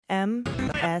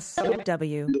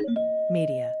MSW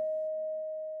Media.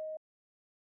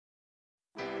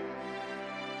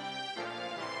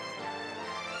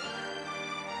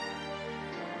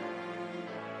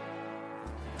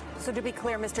 So to be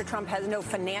clear, Mr. Trump has no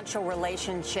financial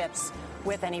relationships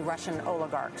with any Russian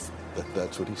oligarchs.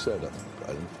 That's what he said.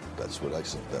 That's what I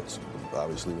said. That's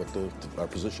obviously what our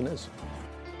position is.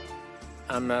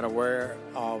 I'm not aware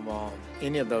of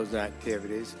any of those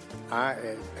activities. I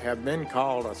have been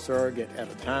called a surrogate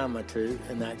at a time or two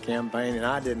in that campaign, and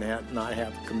I not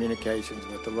have communications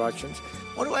with the Russians.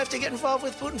 What do I have to get involved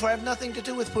with Putin for? I have nothing to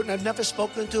do with Putin. I've never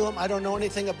spoken to him. I don't know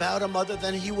anything about him other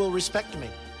than he will respect me.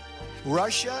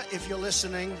 Russia, if you're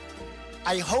listening,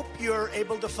 I hope you're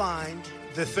able to find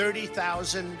the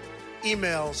 30,000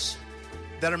 emails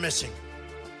that are missing.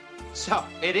 So,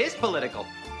 it is political.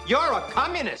 You're a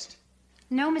communist.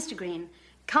 No, Mr. Green.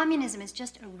 Communism is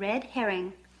just a red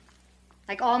herring.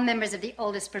 Like all members of the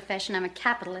oldest profession, I'm a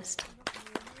capitalist.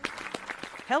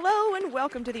 Hello and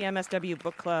welcome to the MSW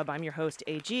Book Club. I'm your host,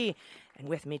 AG, and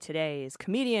with me today is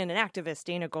comedian and activist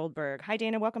Dana Goldberg. Hi,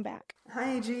 Dana. Welcome back.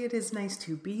 Hi, AG. It is nice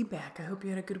to be back. I hope you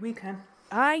had a good weekend.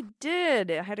 I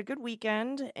did. I had a good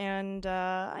weekend, and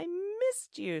I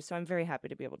missed you, so I'm very happy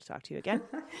to be able to talk to you again.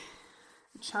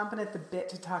 Chomping at the bit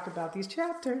to talk about these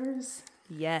chapters.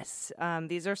 Yes,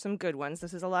 these are some good ones.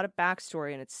 This is a lot of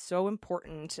backstory, and it's so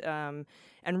important and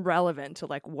relevant to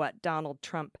like what Donald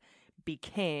Trump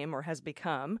became or has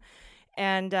become.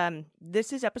 And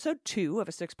this is episode 2 of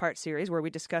a 6-part series where we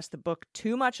discuss the book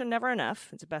Too Much and Never Enough.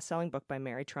 It's a best-selling book by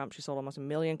Mary Trump. She sold almost 1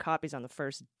 million copies on the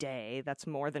first day. That's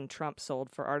more than Trump sold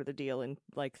for Art of the Deal in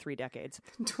like 3 decades.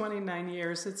 29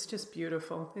 years. It's just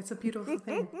beautiful. It's a beautiful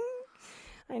thing.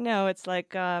 I know. It's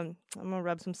like, I'm going to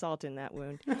rub some salt in that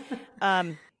wound.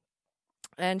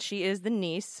 And she is the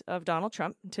niece of Donald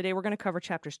Trump. Today we're going to cover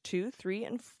chapters 2, 3,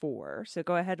 and 4. So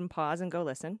go ahead and pause and go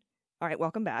listen. All right,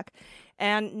 welcome back.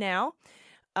 And now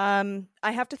I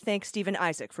have to thank Stephen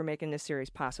Isaac for making this series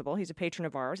possible. He's a patron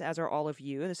of ours, as are all of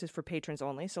you. This is for patrons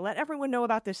only. So let everyone know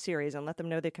about this series and let them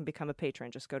know they can become a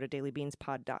patron. Just go to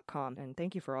dailybeanspod.com. And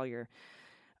thank you for all your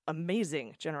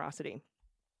amazing generosity.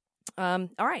 All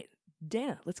right.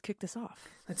 Dana, let's kick this off.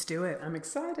 Let's do it. I'm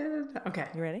excited. Okay.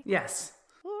 You ready? Yes.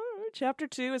 Chapter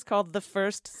 2 is called The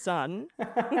First Son.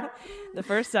 The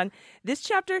First Son. This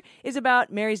chapter is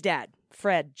about Mary's dad,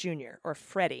 Fred Jr., or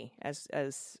Freddie, as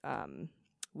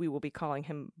we will be calling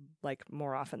him like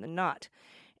more often than not.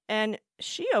 And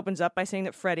she opens up by saying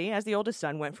that Freddie, as the oldest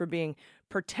son, went from being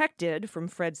protected from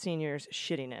Fred Sr.'s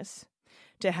shittiness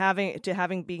to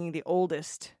having being the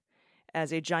oldest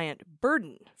as a giant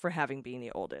burden for having been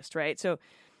the oldest, right? So,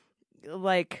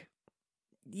 like,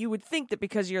 you would think that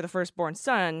because you're the firstborn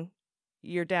son,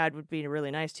 your dad would be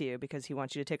really nice to you because he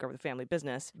wants you to take over the family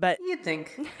business. But you'd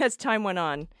think as time went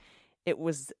on, it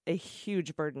was a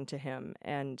huge burden to him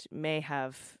and may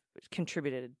have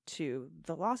contributed to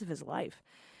the loss of his life.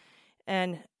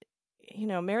 And, you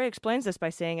know, Mary explains this by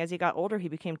saying as he got older, he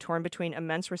became torn between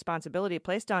immense responsibility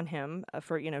placed on him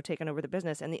for, you know, taking over the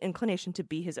business and the inclination to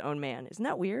be his own man. Isn't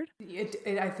that weird?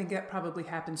 I think that probably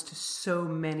happens to so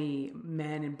many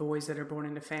men and boys that are born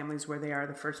into families where they are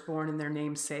the firstborn in their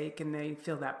namesake and they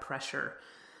feel that pressure.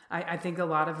 I think a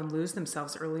lot of them lose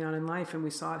themselves early on in life, and we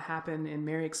saw it happen, and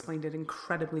Mary explained it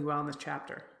incredibly well in this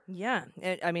chapter. Yeah.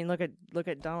 I mean, look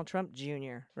at Donald Trump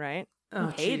Jr., right? Oh,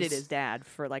 he hated his dad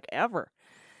for like ever.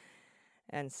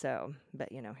 And so,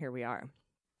 but, you know, here we are.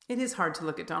 It is hard to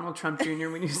look at Donald Trump Jr.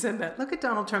 when you said that. Look at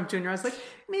Donald Trump Jr. I was like,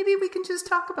 maybe we can just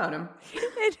talk about him.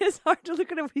 It is hard to look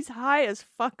at him. He's high as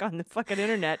fuck on the fucking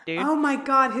internet, dude. Oh my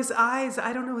God, his eyes.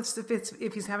 I don't know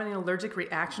if he's having an allergic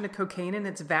reaction to cocaine and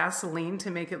it's Vaseline to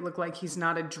make it look like he's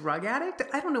not a drug addict.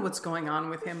 I don't know what's going on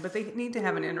with him, but they need to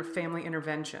have an family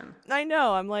intervention. I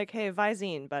know. I'm like, hey,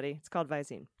 Visine, buddy. It's called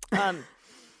Visine.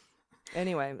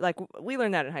 Anyway, like we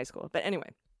learned that in high school. But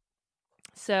anyway.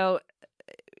 So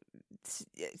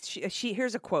she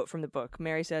here's a quote from the book.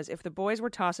 Mary says, if the boys were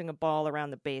tossing a ball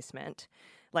around the basement,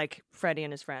 like Freddie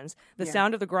and his friends, the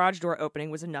sound of the garage door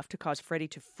opening was enough to cause Freddie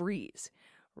to freeze,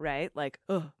 right? Like,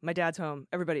 oh, my dad's home.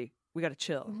 Everybody, we got to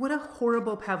chill. What a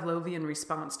horrible Pavlovian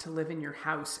response to live in your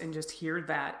house and just hear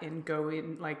that and go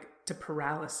in like to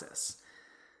paralysis.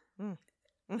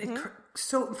 Mm-hmm.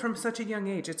 So from such a young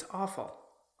age, it's awful.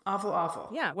 Awful, awful.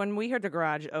 Yeah, when we heard the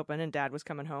garage open and Dad was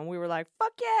coming home, we were like,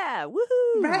 fuck yeah,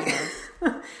 woohoo! Right. You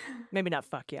know? Maybe not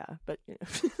fuck yeah, but... You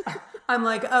know. I'm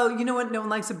like, oh, you know what? No one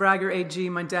likes a bragger, AG.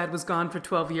 My dad was gone for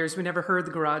 12 years. We never heard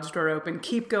the garage door open.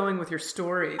 Keep going with your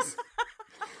stories.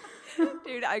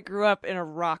 Dude, I grew up in a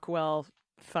Rockwell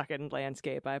fucking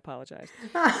landscape. I apologize.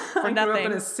 I grew up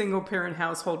in a single-parent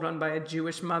household run by a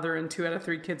Jewish mother, and 2 out of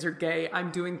 3 kids are gay.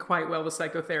 I'm doing quite well with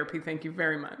psychotherapy. Thank you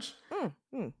very much.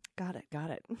 Got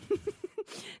it.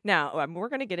 Now, we're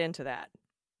going to get into that.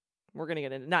 We're going to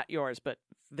get into, not yours, but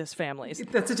this family's.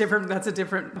 That's a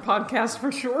different podcast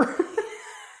for sure.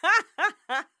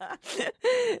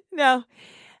 No.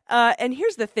 And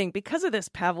here's the thing. Because of this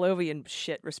Pavlovian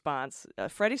shit response,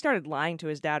 Freddie started lying to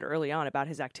his dad early on about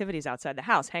his activities outside the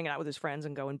house, hanging out with his friends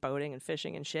and going boating and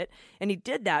fishing and shit. And he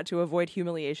did that to avoid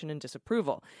humiliation and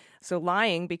disapproval. So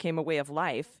lying became a way of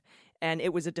life, and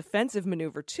it was a defensive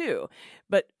maneuver too.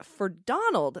 But for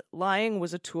Donald, lying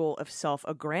was a tool of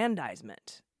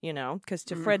self-aggrandizement, because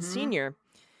to Fred Sr.,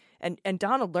 and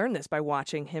Donald learned this by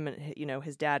watching him and,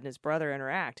 his dad and his brother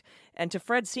interact. And to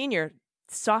Fred Sr.,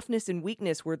 softness and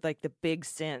weakness were like the big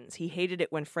sins. He hated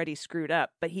it when Freddie screwed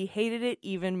up, but he hated it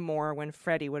even more when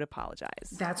Freddie would apologize.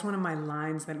 That's one of my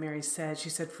lines that Mary said. She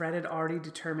said Fred had already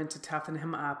determined to toughen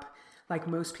him up. Like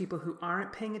most people who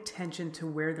aren't paying attention to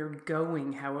where they're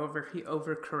going, however, he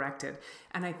overcorrected.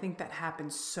 And I think that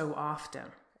happens so often.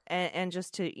 And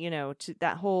just to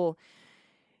that whole...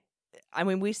 I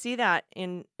mean, we see that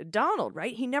in Donald,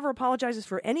 right? He never apologizes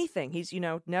for anything. He's,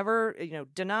 never,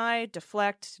 deny,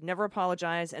 deflect, never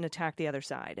apologize, and attack the other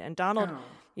side. And Donald,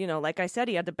 like I said,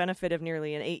 he had the benefit of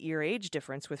nearly an 8-year age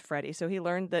difference with Freddie. So he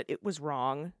learned that it was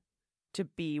wrong to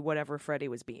be whatever Freddie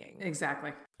was being.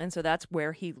 Exactly. And so that's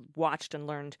where he watched and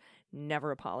learned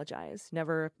never apologize,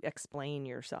 never explain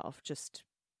yourself, just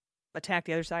attack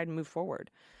the other side and move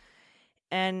forward.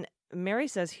 And Mary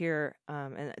says here,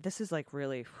 and this is like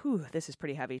really, this is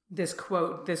pretty heavy. This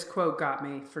quote got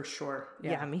me for sure.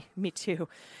 Yeah, me too.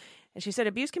 And she said,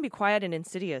 abuse can be quiet and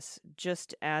insidious,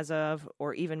 just as of,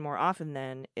 or even more often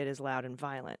than, it is loud and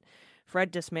violent.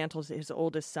 Fred dismantles his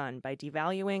oldest son by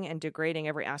devaluing and degrading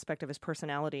every aspect of his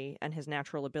personality and his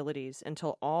natural abilities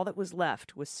until all that was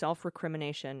left was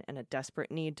self-recrimination and a desperate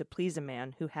need to please a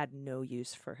man who had no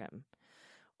use for him.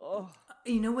 Oh.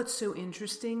 You know what's so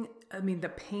interesting? I mean, the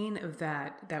pain of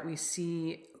that we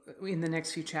see in the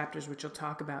next few chapters, which you'll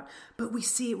talk about, but we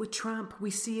see it with Trump. We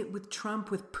see it with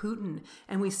Trump, with Putin,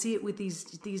 and we see it with these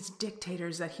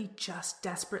dictators that he just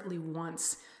desperately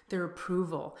wants their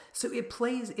approval. So it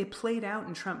played out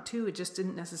in Trump too. It just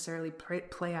didn't necessarily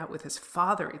play out with his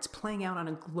father. It's playing out on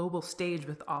a global stage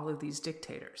with all of these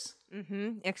dictators.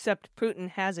 Mm-hmm. Except Putin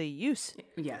has a use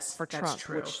for Trump, that's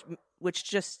true. which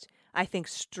just, I think,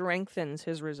 strengthens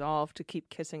his resolve to keep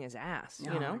kissing his ass.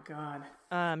 Oh my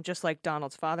God! Just like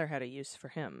Donald's father had a use for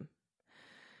him.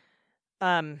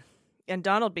 And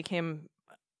Donald became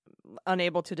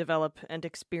unable to develop and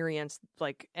experience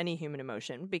like any human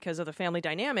emotion because of the family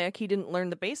dynamic. He didn't learn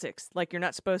the basics. Like, you're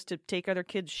not supposed to take other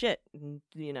kids' shit,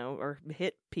 or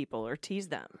hit people or tease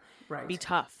them. Right. Be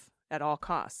tough at all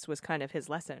costs was kind of his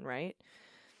lesson, right?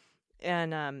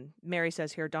 And Mary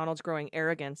says here, Donald's growing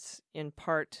arrogance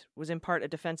was in part a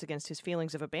defense against his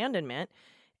feelings of abandonment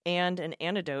and an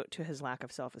antidote to his lack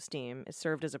of self-esteem. It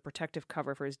served as a protective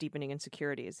cover for his deepening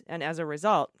insecurities. And as a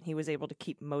result, he was able to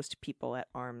keep most people at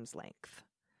arm's length.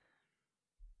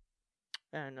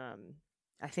 And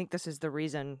I think this is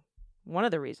one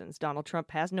of the reasons Donald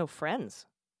Trump has no friends.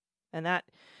 And that,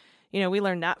 we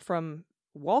learned that from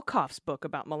Wolkoff's book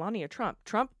about Melania Trump.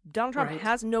 Donald Trump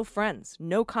has no friends,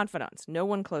 no confidants, no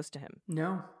one close to him.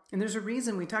 No. And there's a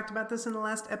reason. We talked about this in the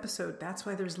last episode. That's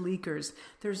why there's leakers.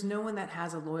 There's no one that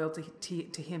has a loyalty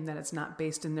to him that it's not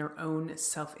based in their own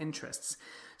self-interests.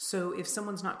 So if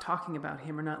someone's not talking about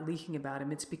him or not leaking about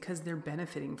him, it's because they're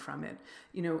benefiting from it.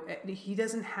 He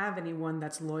doesn't have anyone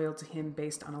that's loyal to him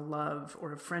based on a love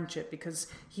or a friendship because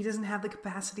he doesn't have the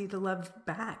capacity to love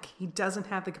back. He doesn't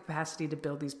have the capacity to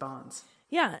build these bonds.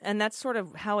 Yeah, and that's sort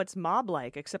of how it's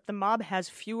mob-like, except the mob has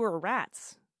fewer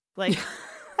rats. Like...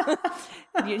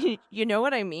 you know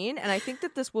what I mean? And I think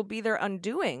that this will be their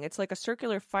undoing. It's like a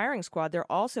circular firing squad.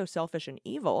 They're also selfish and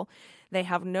evil. They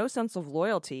have no sense of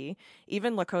loyalty.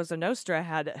 Even La Cosa Nostra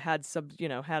had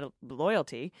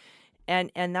loyalty. And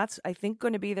that's, I think,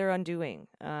 going to be their undoing.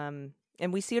 And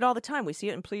we see it all the time. We see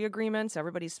it in plea agreements.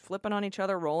 Everybody's flipping on each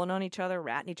other, rolling on each other,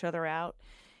 ratting each other out.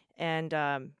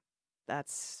 And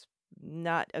that's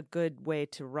not a good way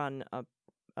to run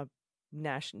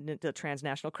the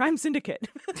transnational crime syndicate.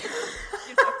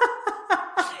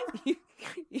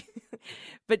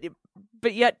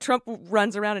 But yet Trump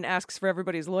runs around and asks for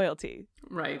everybody's loyalty.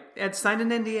 Right. Sign an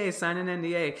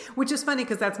NDA, which is funny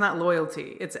because that's not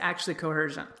loyalty. It's actually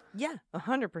coercion. Yeah,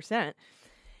 100%.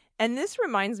 And this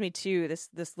reminds me too,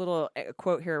 this little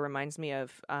quote here reminds me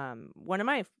of one of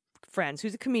my friends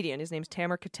who's a comedian. His name's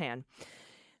Tamer Katan.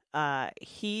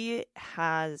 he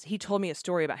told me a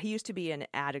story about, he used to be an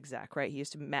ad exec, right? He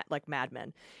used to like Mad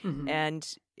Men and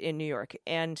in New York,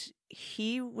 and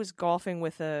he was golfing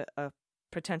with a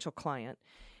potential client,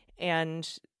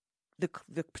 and the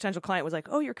potential client was like,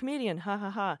 "Oh, you're a comedian, ha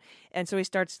ha ha," and so he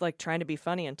starts like trying to be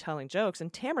funny and telling jokes,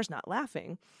 and Tamer's not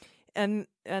laughing. And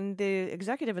the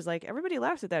executive is like, "Everybody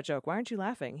laughs at that joke. Why aren't you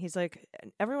laughing?" He's like,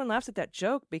 "Everyone laughs at that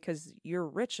joke because you're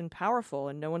rich and powerful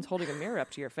and no one's holding a mirror up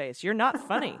to your face. You're not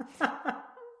funny."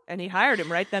 And he hired him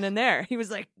right then and there. He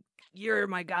was like, "You're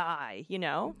my guy," you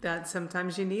know? That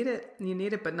sometimes you need it. You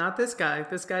need it, but not this guy.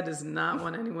 This guy does not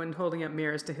want anyone holding up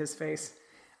mirrors to his face.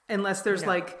 Unless there's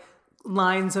like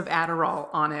lines of Adderall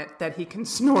on it that he can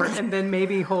snort and then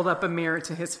maybe hold up a mirror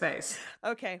to his face.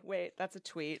 Okay, wait, that's a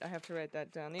tweet. I have to write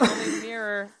that down. The only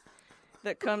mirror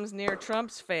that comes near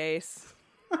Trump's face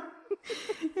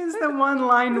is the one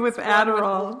lined with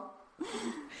Adderall.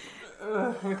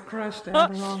 I crushed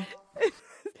Adderall.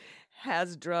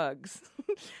 Has drugs.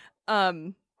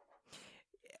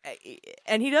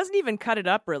 And he doesn't even cut it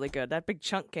up really good. That big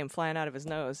chunk came flying out of his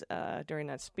nose during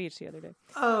that speech the other day.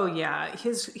 Oh, yeah.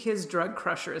 His drug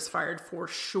crusher is fired for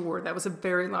sure. That was a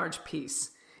very large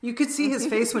piece. You could see his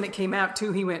face when it came out,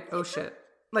 too. He went, "Oh, shit."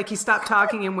 Like, he stopped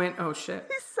talking and went, "Oh, shit."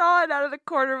 He saw it out of the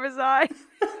corner of his eye.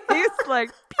 He's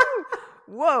like, pew,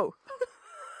 whoa.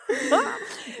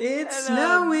 It's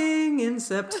snowing in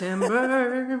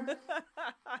September.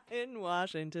 In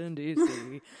Washington,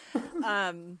 D.C.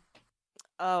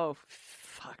 Oh,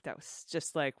 fuck. That was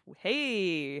just like,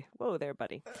 hey, whoa there,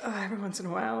 buddy. Every once in a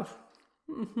while.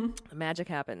 Magic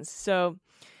happens. So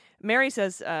Mary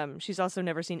says she's also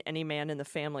never seen any man in the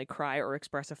family cry or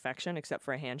express affection except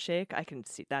for a handshake. I can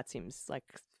see that seems like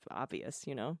obvious,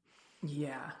 you know?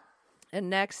 Yeah.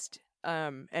 And next,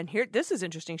 and here, this is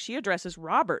interesting. She addresses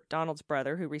Robert, Donald's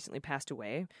brother, who recently passed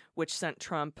away, which sent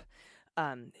Trump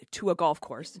to a golf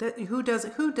course. Who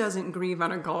doesn't grieve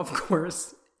on a golf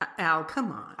course? Al,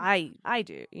 come on. I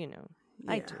do, you know.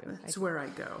 Yeah, I do. It's where I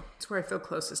go. It's where I feel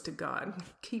closest to God.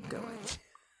 Keep going.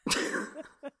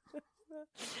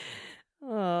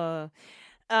 But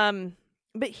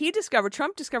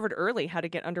Trump discovered early how to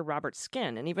get under Robert's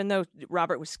skin. And even though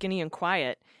Robert was skinny and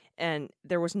quiet and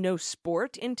there was no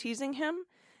sport in teasing him,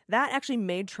 that actually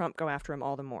made Trump go after him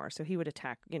all the more. So he would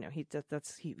attack, you know, he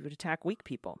would attack weak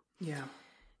people. Yeah.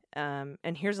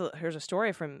 And here's a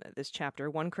story from this chapter.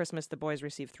 One Christmas, the boys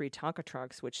received 3 Tonka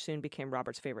trucks, which soon became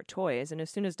Robert's favorite toys. And as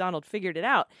soon as Donald figured it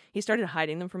out, he started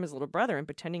hiding them from his little brother and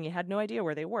pretending he had no idea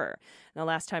where they were. And the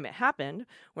last time it happened,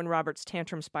 when Robert's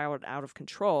tantrum spiraled out of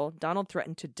control, Donald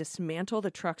threatened to dismantle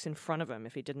the trucks in front of him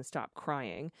if he didn't stop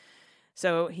crying.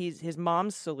 So his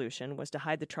mom's solution was to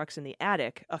hide the trucks in the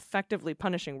attic, effectively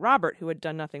punishing Robert, who had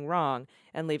done nothing wrong,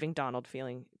 and leaving Donald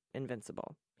feeling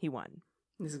invincible. He won.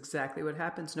 This is exactly what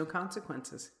happens. No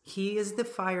consequences. He is the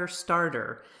fire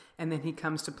starter, and then he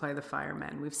comes to play the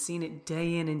fireman. We've seen it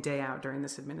day in and day out during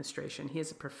this administration. He is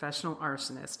a professional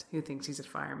arsonist who thinks he's a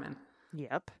fireman.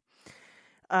 Yep.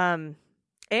 And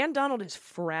Donald is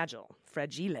fragile.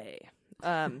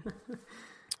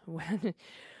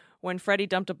 When Freddie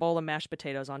dumped a bowl of mashed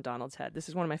potatoes on Donald's head. This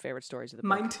is one of my favorite stories of the book.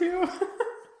 Mine too.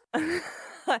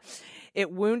 It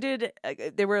wounded,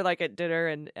 they were like at dinner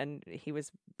and he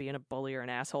was being a bully or an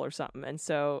asshole or something. And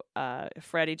so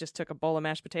Freddie just took a bowl of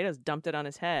mashed potatoes, dumped it on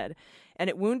his head. And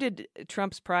it wounded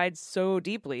Trump's pride so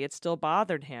deeply, it still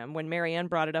bothered him when Marianne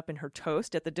brought it up in her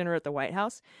toast at the dinner at the White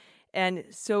House. And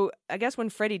so I guess when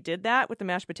Freddie did that with the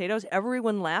mashed potatoes,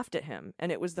 everyone laughed at him.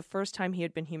 And it was the first time he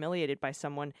had been humiliated by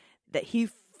someone that he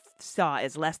saw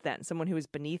as less than, someone who was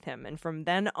beneath him. And from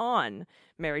then on,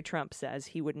 Mary Trump says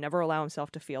he would never allow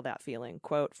himself to feel that feeling.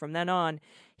 Quote, from then on,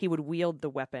 he would wield the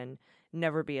weapon,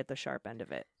 never be at the sharp end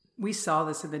of it. We saw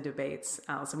this in the debates,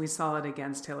 Allison. We saw it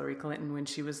against Hillary Clinton when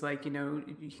she was like, you know,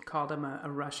 he called him a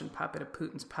Russian puppet, a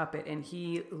Putin's puppet, and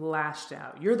he lashed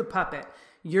out. You're the puppet.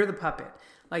 You're the puppet.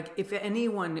 Like, if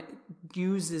anyone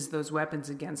uses those weapons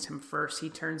against him first, he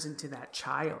turns into that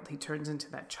child. He turns into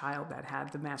that child that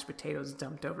had the mashed potatoes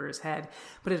dumped over his head.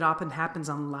 But it often happens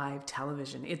on live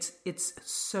television. It's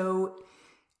so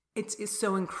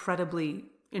incredibly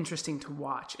interesting to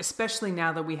watch, especially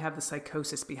now that we have the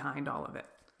psychosis behind all of it.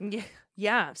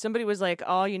 Yeah. Somebody was like,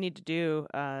 all you need to do,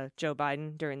 Joe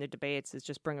Biden, during the debates is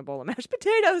just bring a bowl of mashed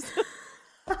potatoes.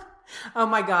 Oh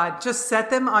my God. Just set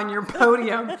them on your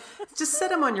podium. Just set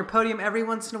them on your podium every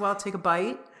once in a while. Take a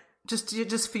bite.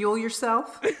 Just fuel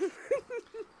yourself.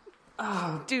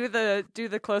 Oh. Do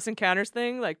the Close Encounters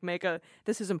thing. Like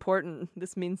this is important.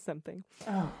 This means something.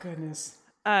 Oh, goodness.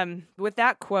 With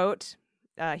that quote,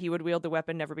 he would wield the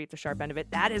weapon, never beat the sharp end of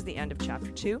it. That is the end of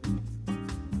chapter 2.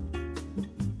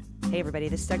 Hey everybody,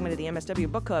 this segment of the MSW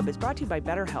Book Club is brought to you by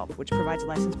BetterHelp, which provides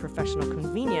licensed professional,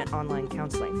 convenient online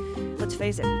counseling. Let's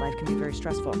face it, life can be very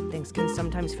stressful. Things can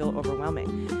sometimes feel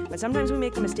overwhelming. But sometimes we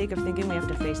make the mistake of thinking we have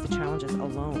to face the challenges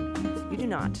alone. You do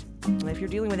not. If you're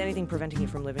dealing with anything preventing you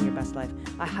from living your best life,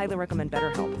 I highly recommend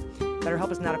BetterHelp.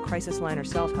 BetterHelp is not a crisis line or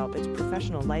self-help. It's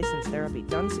professional licensed therapy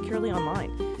done securely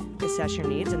online. They assess your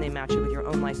needs and they match you with your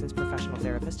own licensed professional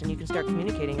therapist, and you can start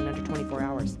communicating in under 24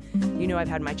 hours. You know I've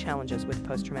had my challenges with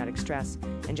post-traumatic stress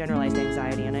and generalized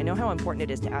anxiety, and I know how important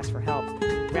it is to ask for help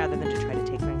rather than to try to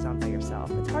take things on by yourself.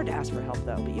 It's hard to ask for help,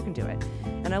 though, but you can do it.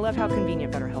 And I love how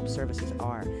convenient BetterHelp services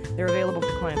are. They're available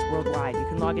for clients worldwide. You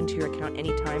can log into your account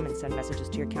anytime and send messages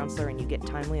to your counselor, and you get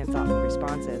timely and thoughtful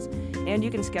responses. And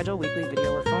you can schedule weekly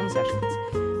video or phone sessions.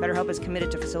 BetterHelp is committed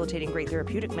to facilitating great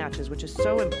therapeutic matches, which is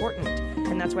so important,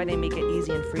 and that's why they make it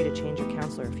easy and free to change your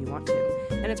counselor if you want to.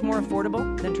 And it's more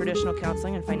affordable than traditional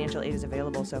counseling, and financial aid is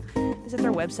available. So visit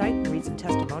their website and read some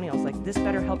testimonials like this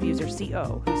BetterHelp user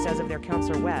CO, who says of their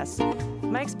counselor Wes,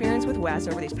 "My experience with Wes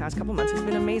over these past couple months has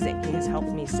been amazing. He has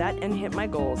helped me set and hit my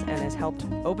goals and has helped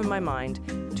open my mind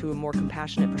to a more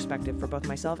compassionate perspective for both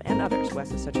myself and others.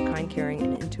 Wes is such a kind, caring,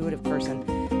 and intuitive person.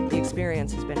 The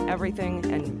experience has been everything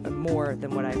and more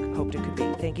than what I hoped it could be.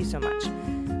 Thank you so much."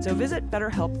 So visit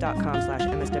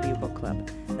betterhelp.com/MSW Book Club.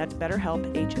 That's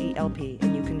BetterHelp, H-E-L-P,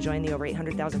 and you can join the over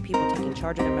 800,000 people taking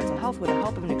charge of their mental health with the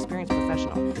help of an experienced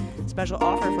professional. Special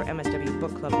offer for MSW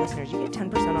Book Club listeners. You get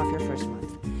 10% off your first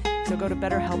month. So go to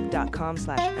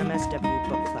betterhelp.com/MSW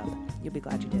Book Club. You'll be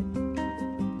glad you did.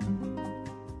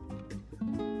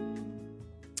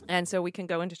 And so we can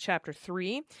go into chapter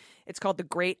 3. It's called The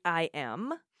Great I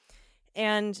Am.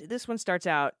 And this one starts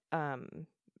out,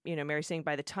 Mary saying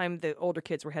by the time the older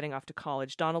kids were heading off to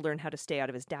college, Donald learned how to stay out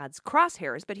of his dad's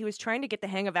crosshairs, but he was trying to get the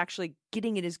hang of actually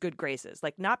getting in his good graces.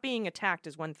 Like, not being attacked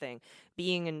is one thing,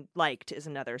 being liked is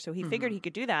another. So he figured he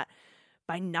could do that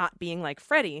by not being like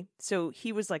Freddie. So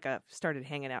he was started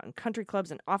hanging out in country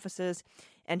clubs and offices,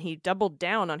 and he doubled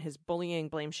down on his bullying,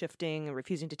 blame shifting, and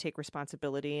refusing to take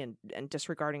responsibility and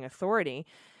disregarding authority.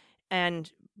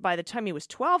 And by the time he was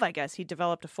 12, I guess, he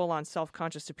developed a full-on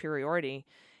self-conscious superiority.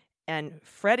 And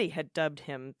Freddie had dubbed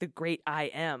him the Great I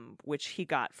Am, which he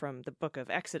got from the book of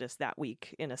Exodus that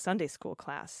week in a Sunday school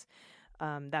class.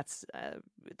 That's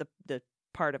the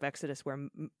part of Exodus where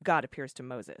God appears to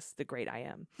Moses, the Great I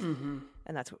Am. Mm-hmm.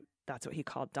 And that's what he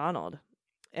called Donald.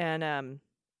 And,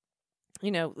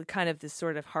 kind of this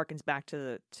sort of harkens back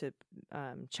to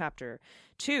chapter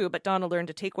 2, but Donald learned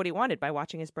to take what he wanted by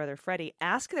watching his brother Freddie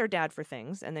ask their dad for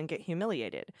things and then get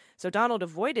humiliated. So Donald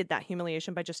avoided that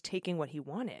humiliation by just taking what he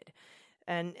wanted.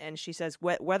 And she says,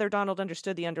 whether Donald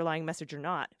understood the underlying message or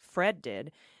not, Fred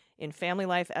did. In family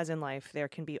life, as in life, there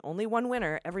can be only one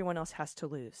winner. Everyone else has to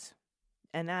lose.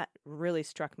 And that really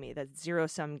struck me, that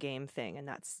zero-sum game thing. And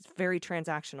that's very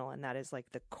transactional, and that is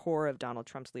like the core of Donald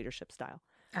Trump's leadership style.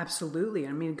 Absolutely.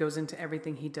 I mean, it goes into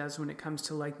everything he does when it comes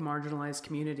to marginalized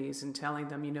communities and telling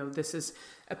them, this is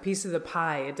a piece of the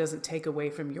pie. It doesn't take away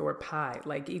from your pie.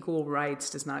 Like, equal rights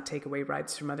does not take away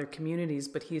rights from other communities,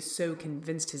 but he is so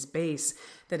convinced his base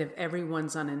that if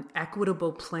everyone's on an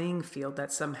equitable playing field,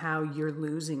 that somehow you're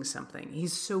losing something.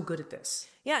 He's so good at this.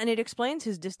 Yeah, and it explains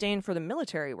his disdain for the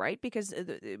military, right? Because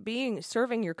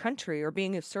serving your country or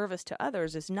being of service to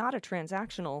others is not a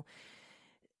transactional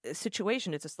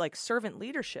situation. It's just like servant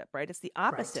leadership, right? It's the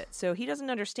opposite. Right. So he doesn't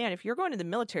understand, if you're going to the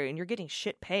military and you're getting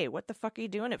shit pay, what the fuck are you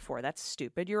doing it for? That's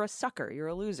stupid. You're a sucker. You're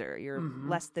a loser. You're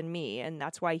less than me. And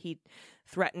that's why he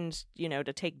threatened,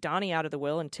 to take Donnie out of the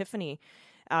will and Tiffany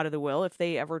out of the will if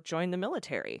they ever joined the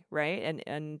military, right?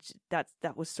 And that's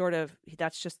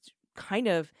just kind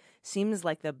of seems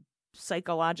like the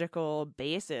psychological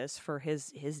basis for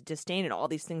his disdain and all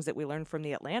these things that we learned from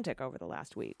The Atlantic over the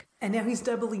last week. And now he's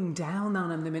doubling down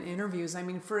on them in interviews. I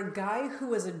mean, for a guy who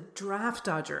was a draft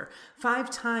dodger 5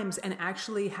 times and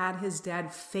actually had his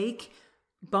dad fake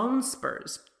bone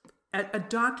spurs, a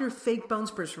doctor faked bone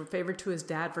spurs from favor to his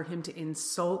dad for him to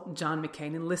insult John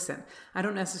McCain. And listen, I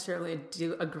don't necessarily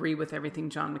agree with everything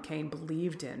John McCain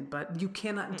believed in, but you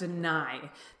cannot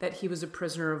deny that he was a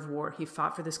prisoner of war. He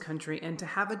fought for this country. And to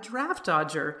have a draft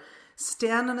dodger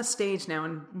stand on a stage now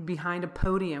and behind a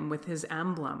podium with his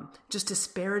emblem, just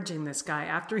disparaging this guy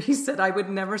after he said, I would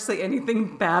never say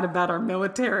anything bad about our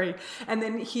military. And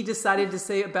then he decided to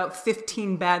say about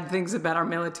 15 bad things about our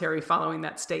military following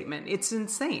that statement. It's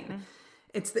insane.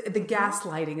 It's the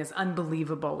gaslighting is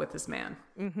unbelievable with this man.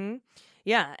 Mm-hmm.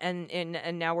 Yeah, and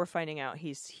now we're finding out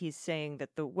he's saying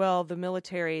that the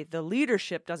military, the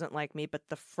leadership doesn't like me, but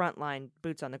the frontline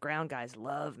boots on the ground guys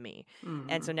love me. Mm-hmm.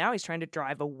 And so now he's trying to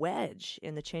drive a wedge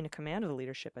in the chain of command of the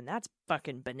leadership, and that's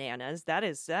fucking bananas. That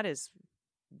had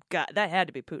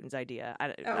to be Putin's idea. I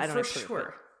don't for approve, sure.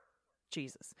 but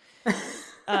Jesus.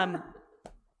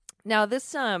 Now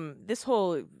this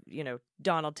whole,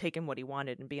 Donald taking what he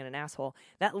wanted and being an asshole,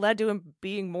 that led to him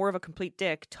being more of a complete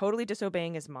dick, totally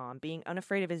disobeying his mom, being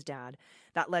unafraid of his dad.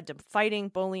 That led to fighting,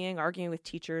 bullying, arguing with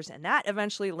teachers, and that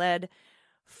eventually led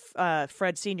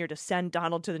Fred Sr. to send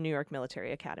Donald to the New York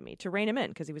Military Academy to rein him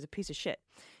in because he was a piece of shit.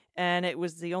 And it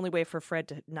was the only way for Fred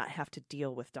to not have to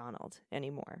deal with Donald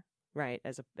anymore, right?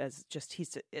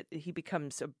 He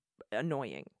becomes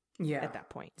annoying at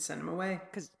that point. Send him away.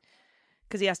 Because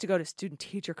he has to go to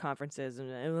student-teacher conferences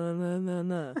and I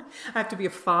have to be a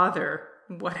father,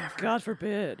 whatever. God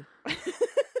forbid.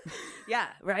 Yeah,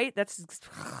 right? That's...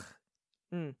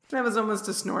 That was almost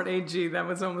a snort, AG. That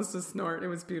was almost a snort. It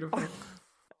was beautiful.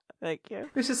 Thank you.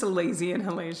 It was just a lazy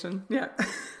inhalation. Yeah.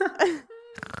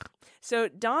 So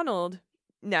Donald...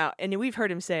 Now, and we've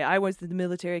heard him say, I was the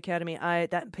military academy.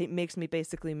 That makes me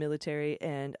basically military,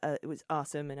 and it was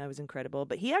awesome, and I was incredible.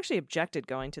 But he actually objected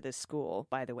going to this school,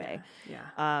 by the way.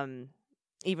 Yeah.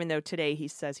 Even though today he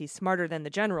says he's smarter than the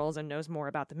generals and knows more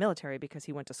about the military because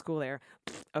he went to school there.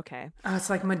 Okay. Oh, it's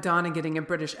like Madonna getting a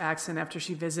British accent after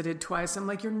she visited twice. I'm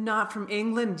like, you're not from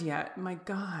England yet. My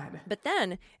God. But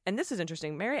then, and this is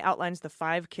interesting, Mary outlines the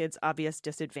 5 kids' obvious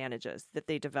disadvantages that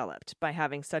they developed by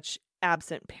having such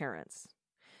absent parents.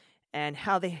 And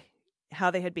how that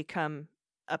had become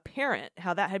apparent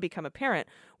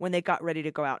when they got ready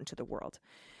to go out into the world.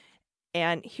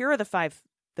 And here are the five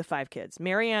kids.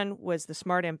 Marianne was the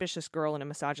smart, ambitious girl in a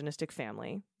misogynistic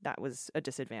family. That was a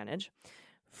disadvantage.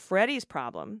 Freddie's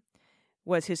problem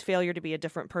was his failure to be a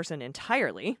different person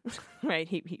entirely. Right?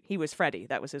 He was Freddie.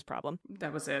 That was his problem.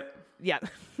 That was it. Yeah.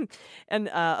 And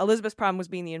Elizabeth's problem was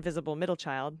being the invisible middle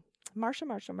child.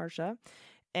 Marcia.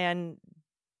 And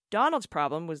Donald's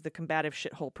problem was the combative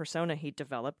shithole persona he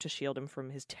developed to shield him from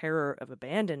his terror of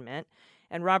abandonment.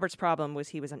 And Robert's problem was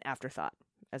he was an afterthought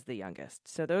as the youngest.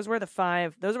 So those were the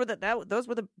 5. Those were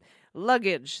the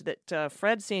luggage that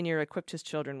Fred Sr. equipped his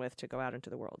children with to go out into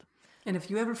the world. And if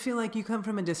you ever feel like you come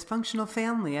from a dysfunctional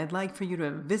family, I'd like for you to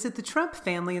visit the Trump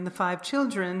family and the 5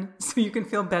 children so you can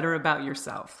feel better about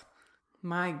yourself.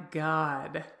 My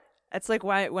God. It's like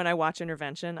why when I watch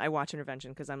Intervention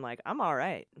because I'm like, I'm all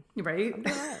right. Right? I'm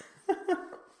all right.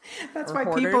 That's Or why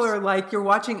Hoarders. people are like, you're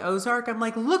watching Ozark? I'm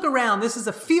like, look around. This is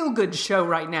a feel-good show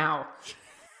right now.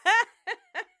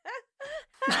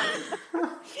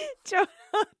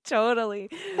 Totally.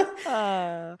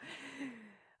 I'm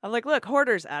like, look,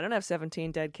 Hoarders. I don't have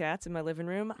 17 dead cats in my living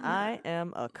room. I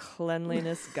am a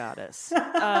cleanliness goddess.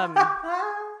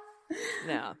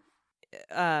 Now,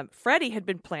 Freddie had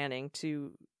been planning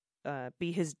to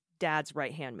be his dad's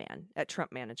right-hand man at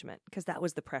Trump management because that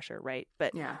was the pressure, right?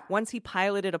 But once he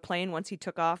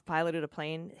took off, piloted a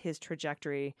plane, his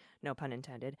trajectory, no pun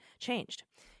intended, changed.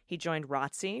 He joined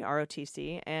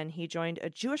ROTC, and he joined a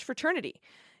Jewish fraternity.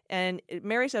 And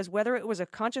Mary says whether it was a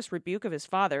conscious rebuke of his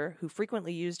father, who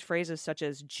frequently used phrases such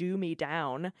as Jew me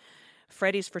down,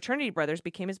 Freddie's fraternity brothers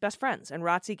became his best friends, and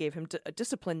ROTC gave him a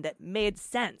discipline that made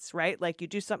sense, right? Like, you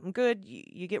do something good,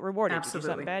 you get rewarded. Absolutely. You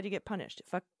do something bad, you get punished.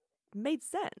 It made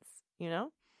sense,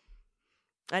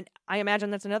 And I imagine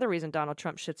that's another reason Donald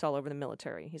Trump shits all over the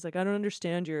military. He's like, I don't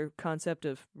understand your concept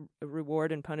of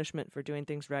reward and punishment for doing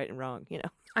things right and wrong,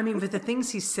 I mean, but the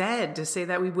things he said to say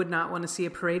that we would not want to see a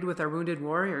parade with our wounded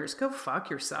warriors, go fuck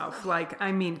yourself. Like,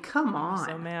 I mean, come on. I'm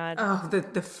so mad. Oh,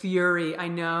 the fury. I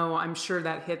know. I'm sure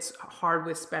that hits hard,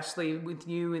 especially with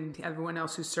you and everyone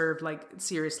else who served. Like,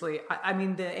 seriously. I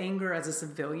mean, the anger as a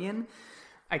civilian,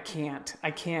 I can't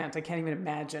even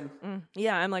imagine.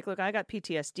 Yeah, I'm like, look, I got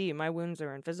PTSD. My wounds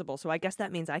are invisible, so I guess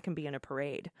that means I can be in a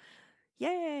parade.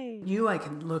 Yay! You I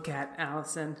can look at,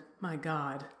 Allison. My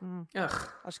God. Ugh. I'll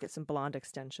just get some blonde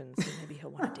extensions, and maybe he'll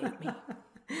want to date me.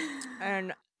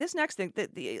 And this next thing,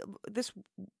 this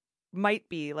might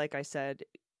be, like I said,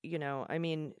 I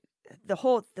mean, the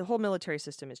whole military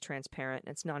system is transparent.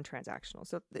 It's non-transactional.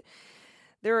 So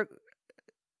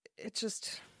it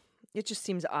just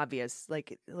seems obvious.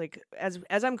 Like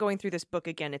as I'm going through this book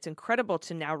again, it's incredible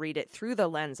to now read it through the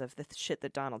lens of the shit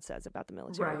that Donald says about the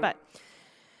military. Right. But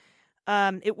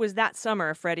it was that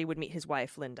summer Freddie would meet his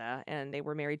wife, Linda, and they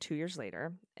were married 2 years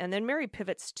later. And then Mary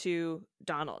pivots to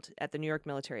Donald at the New York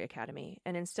Military Academy.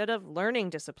 And instead of learning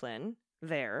discipline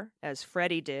there, as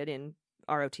Freddie did in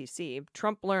ROTC,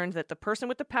 Trump learned that the person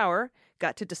with the power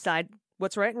got to decide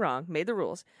what's right and wrong, made the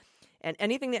rules. And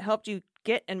anything that helped you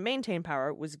get and maintain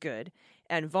power was good.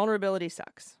 And vulnerability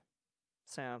sucks.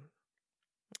 So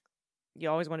you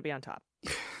always want to be on top.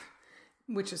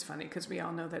 Which is funny because we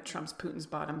all know that Trump's Putin's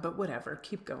bottom, but whatever.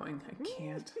 Keep going. I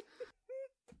can't.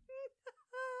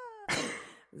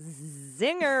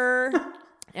 Zinger.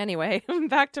 Anyway,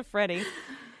 back to Freddie.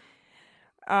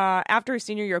 After his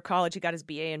senior year of college, he got his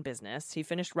BA in business. He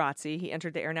finished ROTC. He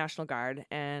entered the Air National Guard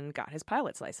and got his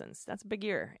pilot's license. That's a big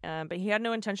year. But he had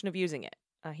no intention of using it.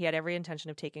 He had every intention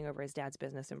of taking over his dad's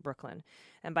business in Brooklyn.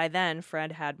 And by then,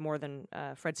 Fred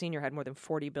Sr. had more than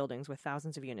 40 buildings with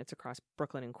thousands of units across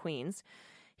Brooklyn and Queens.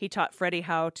 He taught Freddie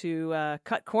how to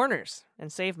cut corners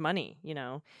and save money.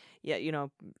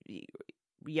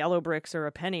 Yellow bricks are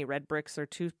a penny, red bricks are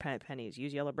 2 pennies.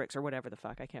 Use yellow bricks or whatever the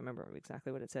fuck. I can't remember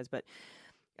exactly what it says. But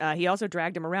he also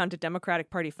dragged him around to Democratic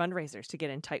Party fundraisers to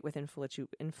get in tight with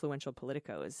influential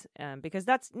politicos. Because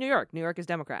that's New York. New York is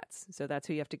Democrats. So that's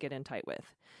who you have to get in tight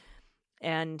with.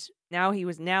 And now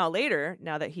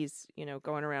that he's,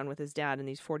 going around with his dad in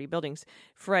these 40 buildings,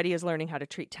 Freddie is learning how to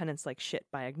treat tenants like shit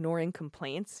by ignoring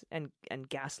complaints and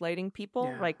gaslighting people.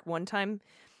 Yeah. Like one time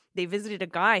they visited a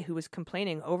guy who was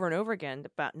complaining over and over again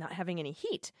about not having any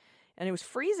heat. And it was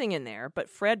freezing in there. But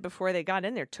Fred, before they got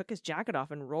in there, took his jacket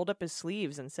off and rolled up his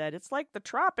sleeves and said, "It's like the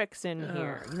tropics in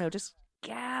here." Just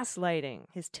gaslighting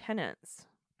his tenants.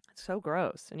 It's so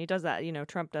gross. And he does that.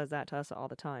 Trump does that to us all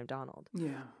the time, Donald.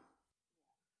 Yeah.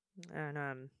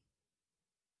 And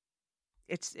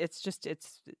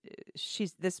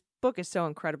this book is so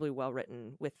incredibly well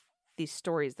written with these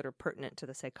stories that are pertinent to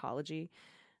the psychology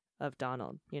of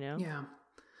Donald, Yeah.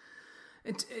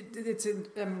 It's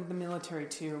in the military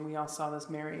too, and we all saw this.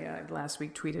 Mary last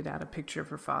week tweeted out a picture of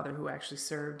her father who actually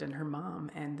served and her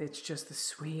mom, and it's just the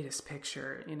sweetest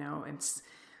picture,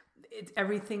 It's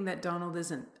everything that Donald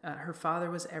isn't. Her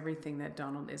father was everything that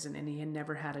Donald isn't, and he had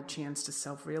never had a chance to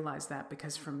self-realize that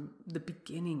because from the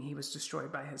beginning he was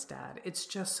destroyed by his dad. It's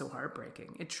just so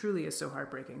heartbreaking. It truly is so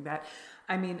heartbreaking.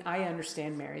 I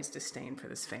understand Mary's disdain for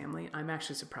this family. I'm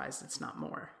actually surprised it's not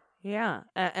more. Yeah,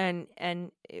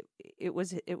 and it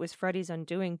was Freddie's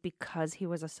undoing because he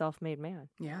was a self-made man.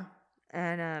 Yeah.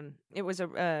 And it was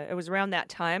around that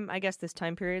time, I guess this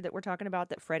time period that we're talking about,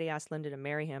 that Freddie asked Linda to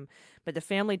marry him, but the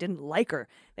family didn't like her.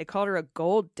 They called her a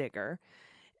gold digger.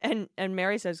 And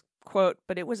Mary says, quote,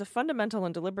 "But it was a fundamental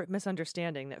and deliberate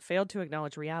misunderstanding that failed to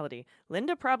acknowledge reality.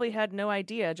 Linda probably had no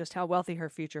idea just how wealthy her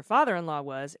future father-in-law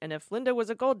was, and if Linda was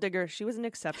a gold digger, she was an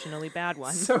exceptionally bad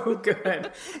one." So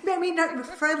good.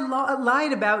 Fred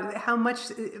lied about how much,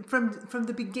 from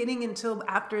the beginning until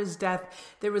after his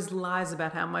death, there was lies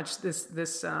about how much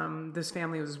this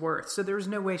family was worth. So there was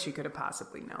no way she could have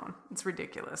possibly known. It's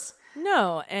ridiculous.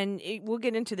 No, and we'll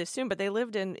get into this soon, but they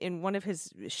lived in one of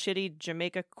his shitty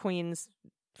Jamaica Queens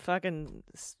fucking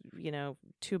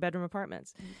 2-bedroom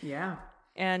apartments. Yeah.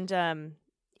 And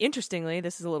interestingly,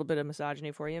 this is a little bit of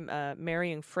misogyny for you.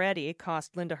 Marrying Freddie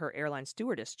cost Linda her airline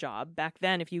stewardess job. Back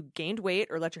then, if you gained weight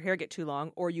or let your hair get too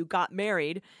long or you got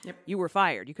married, you were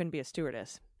fired. You couldn't be a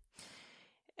stewardess.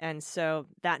 And so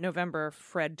that November,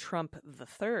 Fred Trump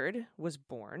III was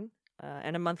born.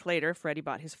 And a month later, Freddie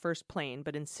bought his first plane,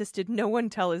 but insisted no one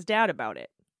tell his dad about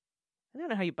it. I don't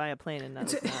know how you buy a plane and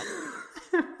not.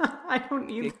 I don't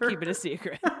either. Keep it a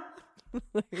secret.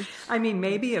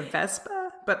 Maybe a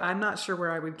Vespa, but I'm not sure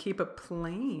where I would keep a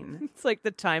plane. It's like the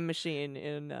time machine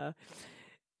in the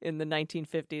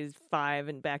 1950s, 5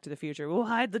 and Back to the Future. We'll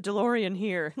hide the DeLorean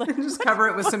here. Just cover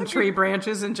it with some tree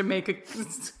branches in Jamaica.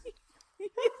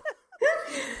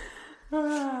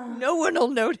 No one will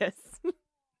notice.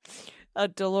 A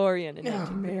DeLorean in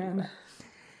 1950.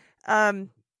 Oh, man.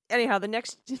 Anyhow, the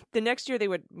next year they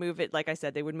would move it. Like I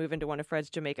said, they would move into one of Fred's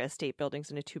Jamaica estate buildings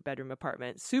in a 2-bedroom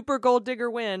apartment. Super gold digger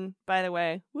win, by the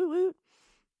way. Woo woo.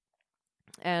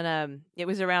 And it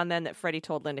was around then that Freddie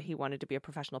told Linda he wanted to be a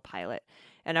professional pilot.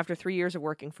 And after 3 years of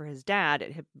working for his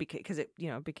dad, because it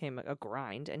became a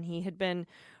grind, and he had been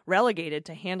relegated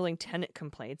to handling tenant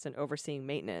complaints and overseeing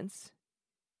maintenance.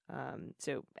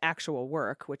 So actual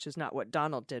work, which is not what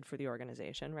Donald did for the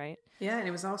organization, right? Yeah, and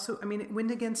it was also, it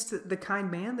went against the kind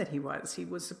man that he was. He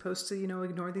was supposed to,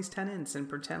 ignore these tenants and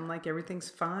pretend like everything's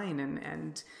fine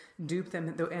and dupe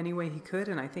them any way he could.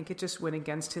 And I think it just went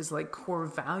against his core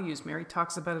values. Mary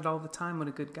talks about it all the time, what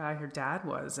a good guy her dad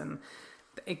was. And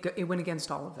it went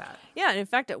against all of that. Yeah, and in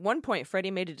fact, at one point, Freddie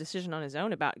made a decision on his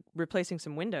own about replacing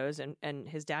some windows, and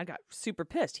his dad got super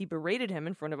pissed. He berated him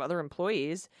in front of other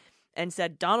employees and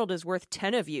said, "Donald is worth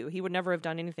 10 of you. He would never have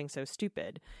done anything so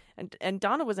stupid." And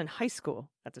Donald was in high school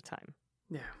at the time.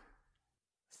 Yeah.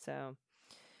 So,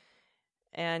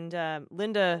 and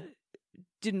Linda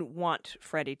didn't want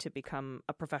Freddie to become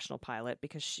a professional pilot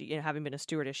because she, you know, having been a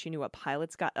stewardess, she knew what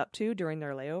pilots got up to during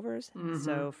their layovers. Mm-hmm.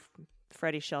 So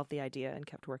Freddie shelved the idea and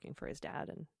kept working for his dad.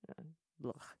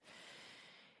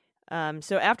 And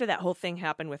so after that whole thing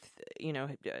happened with, you know,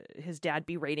 his dad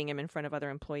berating him in front of other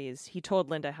employees, he told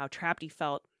Linda how trapped he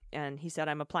felt. And he said,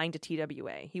 "I'm applying to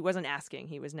TWA." He wasn't asking.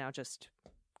 He was now just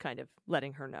kind of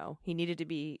letting her know. He needed to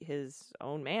be his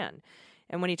own man.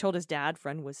 And when he told his dad,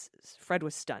 Fred was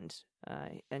stunned.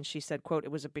 And she said, quote,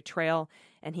 "It was a betrayal,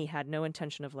 and he had no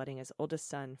intention of letting his oldest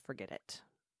son forget it."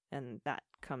 And that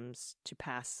comes to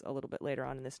pass a little bit later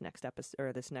on in this next episode,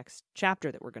 or this next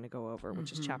chapter that we're going to go over,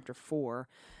 which is chapter 4,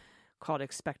 called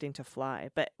 "Expecting to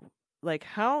Fly." But like,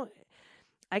 how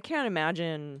I can't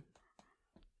imagine,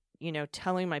 you know,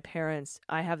 telling my parents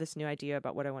I have this new idea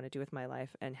about what I want to do with my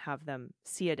life and have them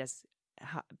see it as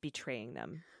betraying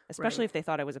them, especially if they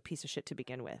thought I was a piece of shit to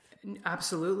begin with.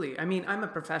 Absolutely. I mean, I'm a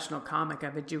professional comic. I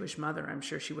have a Jewish mother. I'm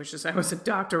sure she wishes I was a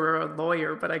doctor or a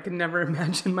lawyer, but I could never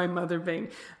imagine my mother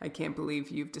being, "I can't believe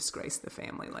you've disgraced the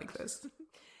family like this.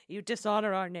 You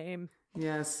dishonor our name."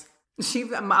 Yes.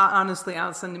 She, honestly,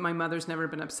 Allison, my mother's never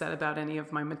been upset about any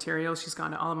of my material. She's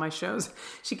gone to all of my shows.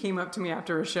 She came up to me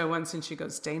after a show once and she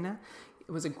goes, "Dana,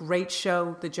 it was a great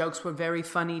show. The jokes were very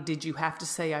funny. Did you have to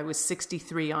say I was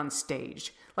 63 on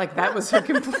stage?" Like, that was her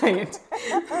complaint.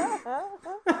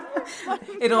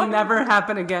 It'll never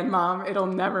happen again, Mom. It'll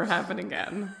never happen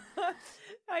again.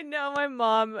 I know my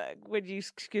mom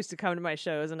used to come to my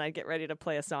shows and I'd get ready to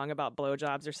play a song about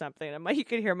blowjobs or something. And you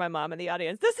could hear my mom in the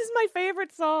audience. "This is my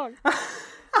favorite song."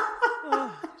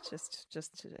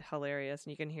 Just hilarious.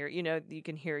 And you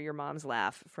can hear your mom's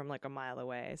laugh from like a mile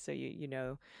away. So you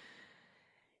know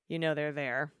they're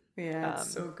there. Yeah,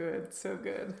 it's so good. So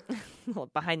good. Well,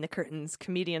 behind the curtains,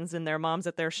 comedians and their moms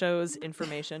at their shows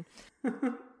information.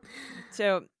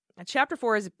 So chapter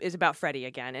 4 is about Freddie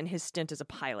again and his stint as a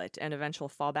pilot and eventual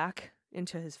fallback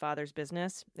into his father's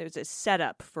business. It was a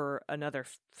setup for another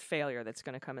failure that's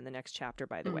going to come in the next chapter,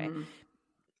 by the way.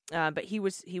 But he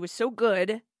was so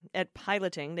good at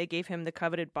piloting, they gave him the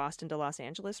coveted Boston to Los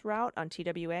Angeles route on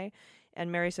TWA. And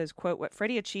Mary says, quote, "What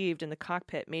Freddie achieved in the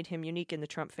cockpit made him unique in the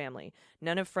Trump family.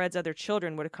 None of Fred's other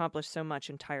children would accomplish so much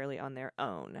entirely on their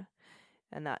own."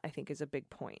 And that, I think, is a big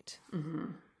point.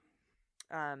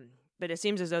 But it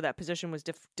seems as though that position was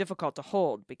difficult to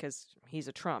hold because he's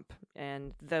a Trump.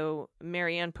 And though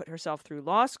Marianne put herself through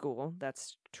law school,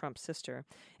 that's Trump's sister,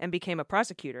 and became a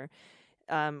prosecutor,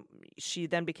 she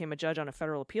then became a judge on a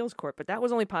federal appeals court. But that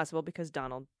was only possible because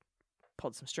Donald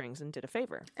pulled some strings and did a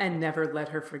favor. And never let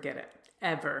her forget it.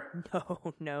 Ever.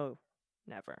 No,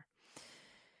 never.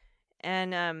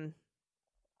 And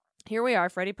here we are.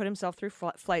 Freddie put himself through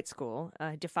flight school,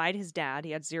 defied his dad.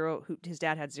 His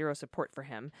dad had zero support for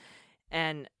him.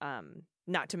 And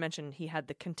not to mention he had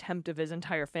the contempt of his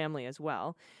entire family as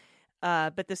well.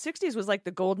 But the 60s was like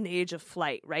the golden age of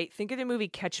flight, right? Think of the movie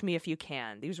Catch Me If You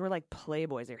Can. These were like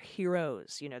playboys. They're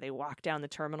heroes. You know, they walk down the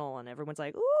terminal and everyone's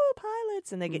like, "Ooh,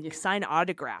 pilots." And they get signed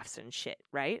autographs and shit,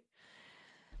 right?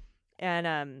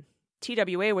 And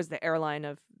TWA was the airline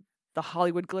of the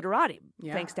Hollywood glitterati,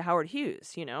 thanks to Howard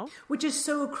Hughes, you know? Which is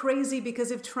so crazy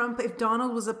because if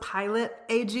Donald was a pilot,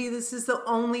 AG, this is the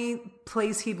only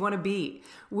place he'd want to be.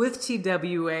 With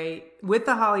TWA, with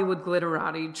the Hollywood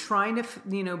glitterati, trying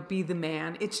to, be the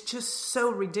man. It's just so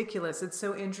ridiculous. It's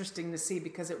so interesting to see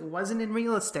because it wasn't in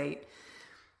real estate.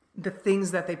 The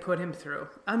things that they put him through.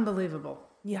 Unbelievable.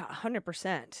 Yeah,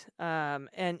 100%.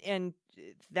 And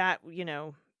that,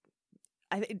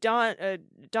 I think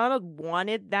Donald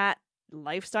wanted that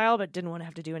lifestyle, but didn't want to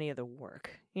have to do any of the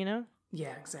work, Yeah,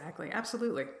 exactly.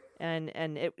 Absolutely. And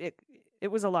it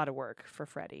was a lot of work for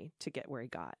Freddie to get where he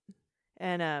got.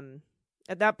 And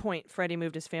at that point, Freddie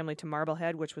moved his family to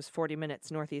Marblehead, which was 40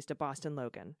 minutes northeast of Boston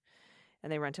Logan.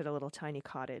 And they rented a little tiny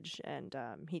cottage. And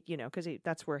he, because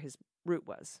that's where his route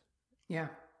was. Yeah.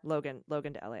 Logan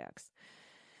to LAX.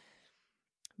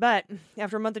 But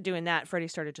after a month of doing that, Freddie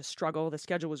started to struggle. The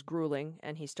schedule was grueling,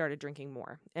 and he started drinking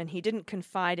more. And he didn't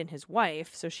confide in his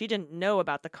wife, so she didn't know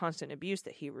about the constant abuse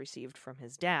that he received from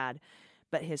his dad.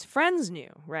 But his friends knew,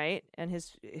 right? And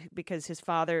because his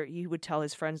father, he would tell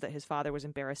his friends that his father was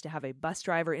embarrassed to have a bus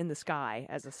driver in the sky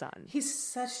as a son. He's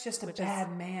such just a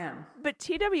bad man. But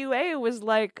TWA was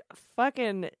like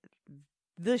fucking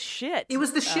the shit. It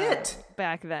was the shit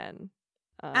back then.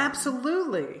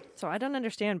 Absolutely. So I don't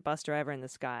understand bus driver in the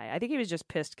sky. I think he was just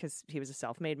pissed because he was a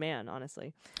self-made man,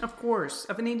 honestly. Of course.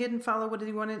 When he didn't follow what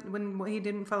he wanted, when he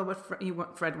didn't follow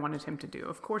what Fred wanted him to do,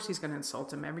 of course he's going to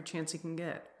insult him every chance he can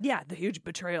get. Yeah, the huge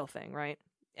betrayal thing, right?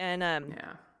 And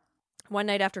one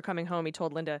night after coming home, he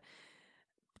told Linda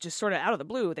just sort of out of the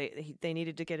blue, they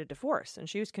needed to get a divorce, and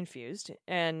she was confused,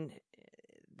 and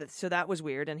so that was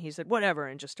weird. And he said whatever,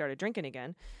 and just started drinking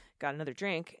again. Got another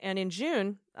drink, and in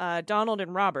June, Donald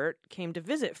and Robert came to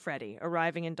visit Freddie,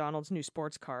 arriving in Donald's new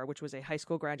sports car, which was a high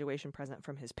school graduation present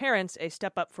from his parents, a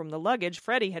step up from the luggage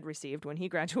Freddie had received when he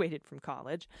graduated from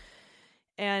college.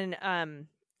 And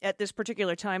at this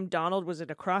particular time, Donald was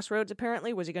at a crossroads,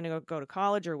 apparently. Was he going to go to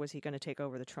college, or was he going to take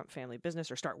over the Trump family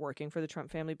business or start working for the Trump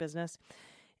family business?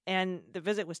 And the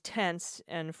visit was tense,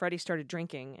 and Freddie started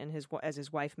drinking, and as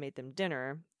his wife made them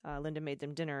dinner, Linda made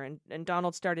them dinner, and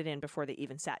Donald started in before they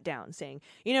even sat down, saying,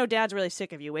 Dad's really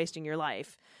sick of you wasting your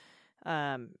life.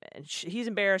 And he's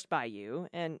embarrassed by you.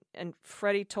 And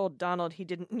Freddie told Donald he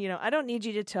didn't, I don't need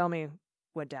you to tell me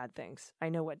what Dad thinks. I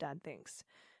know what Dad thinks.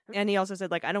 And he also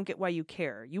said, I don't get why you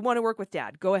care. You want to work with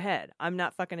Dad. Go ahead. I'm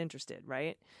not fucking interested,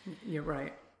 right? You're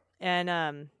right.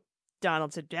 And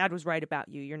Donald said, Dad was right about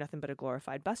you. You're nothing but a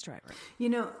glorified bus driver.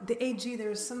 The AG, there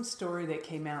was some story that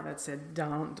came out that said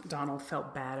Donald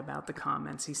felt bad about the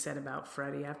comments he said about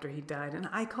Freddie after he died. And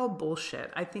I call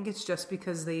bullshit. I think it's just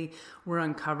because they were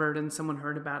uncovered and someone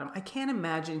heard about him. I can't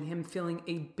imagine him feeling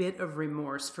a bit of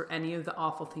remorse for any of the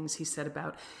awful things he said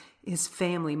about his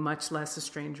family, much less a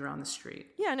stranger on the street.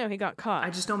 Yeah, no, he got caught.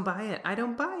 I just don't buy it. I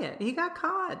don't buy it. He got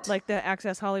caught. Like the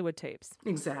Access Hollywood tapes.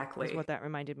 Exactly. Is what that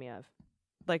reminded me of.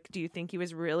 Do you think he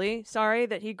was really sorry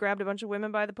that he grabbed a bunch of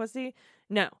women by the pussy?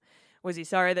 No. Was he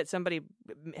sorry that somebody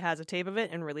has a tape of it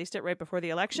and released it right before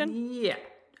the election? Yeah.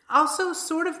 Also,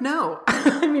 sort of no.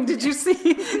 I mean, did you see?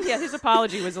 Yeah, his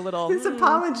apology was a little... His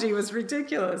apology was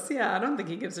ridiculous. Yeah, I don't think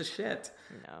he gives a shit.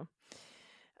 No.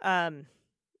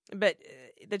 But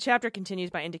the chapter continues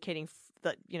by indicating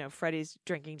that, Freddie's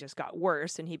drinking just got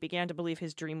worse, and he began to believe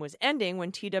his dream was ending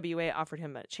when TWA offered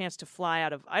him a chance to fly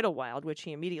out of Idlewild, which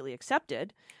he immediately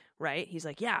accepted, right? He's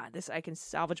like, yeah, I can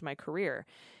salvage my career.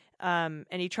 And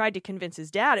he tried to convince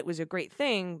his dad it was a great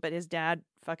thing, but his dad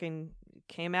fucking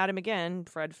came at him again.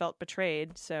 Fred felt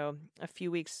betrayed. So a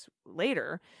few weeks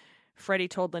later, Freddie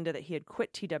told Linda that he had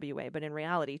quit TWA, but in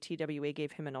reality, TWA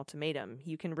gave him an ultimatum.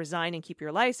 You can resign and keep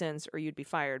your license, or you'd be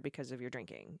fired because of your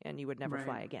drinking, and you would never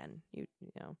fly again. You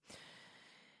know.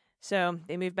 So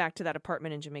they moved back to that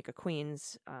apartment in Jamaica,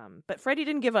 Queens. But Freddie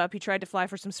didn't give up. He tried to fly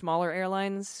for some smaller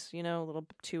airlines, little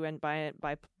two-end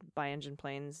bi-engine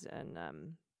planes, and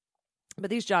but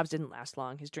these jobs didn't last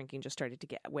long. His drinking just started to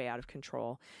get way out of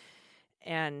control,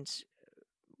 and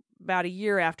about a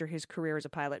year after his career as a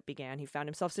pilot began, he found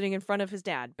himself sitting in front of his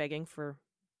dad, begging for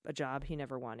a job he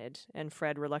never wanted. And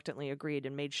Fred reluctantly agreed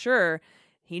and made sure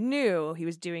he knew he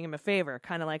was doing him a favor,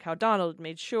 kind of like how Donald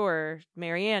made sure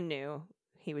Marianne knew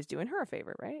he was doing her a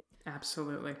favor, right?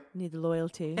 Absolutely. Need the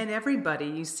loyalty. And everybody,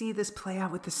 you see this play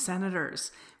out with the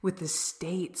senators, with the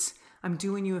states. I'm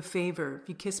doing you a favor. If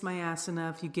you kiss my ass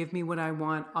enough, you give me what I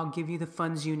want, I'll give you the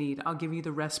funds you need. I'll give you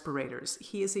the respirators.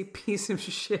 He is a piece of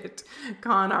shit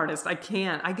con artist. I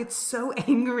can't. I get so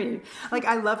angry.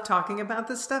 I love talking about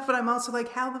this stuff, but I'm also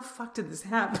like, how the fuck did this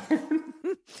happen?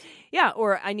 Yeah,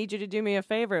 or I need you to do me a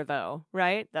favor, though,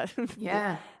 right?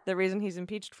 Yeah. The reason he's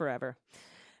impeached forever.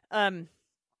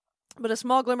 But a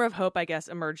small glimmer of hope, I guess,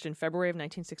 emerged in February of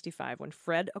 1965 when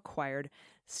Fred acquired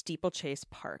Steeplechase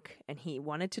Park, and he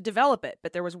wanted to develop it,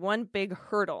 but there was one big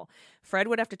hurdle. Fred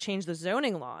would have to change the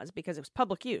zoning laws because it was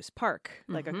public use park,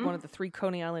 like one of the 3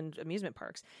 Coney Island amusement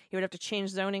parks. He would have to change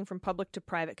zoning from public to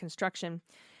private construction,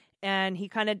 and he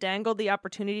kind of dangled the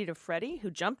opportunity to Freddie,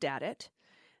 who jumped at it,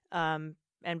 and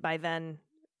by then,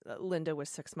 Linda was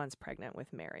 6 months pregnant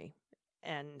with Mary,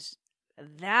 and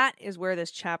that is where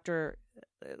this chapter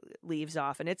leaves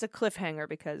off, and it's a cliffhanger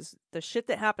because the shit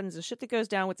that goes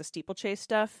down with the steeplechase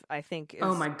stuff, I think is,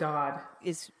 oh my God,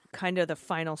 is kind of the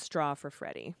final straw for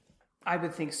Freddie. I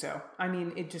would think so. I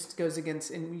mean, it just goes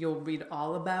against, and you'll read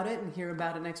all about it and hear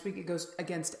about it next week. It goes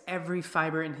against every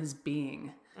fiber in his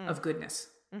being of goodness.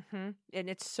 Mm-hmm. And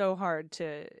it's so hard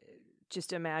to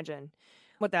just imagine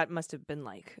what that must have been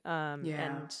like.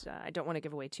 And I don't want to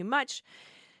give away too much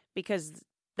because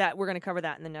that we're going to cover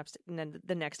that in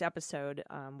the next episode.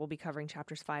 We'll be covering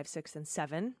chapters 5, 6, and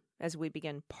 7 as we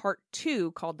begin part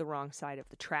 2 called The Wrong Side of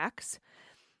the Tracks.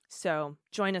 So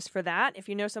join us for that. If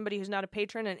you know somebody who's not a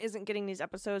patron and isn't getting these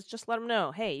episodes, just let them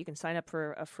know. Hey, you can sign up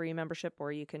for a free membership,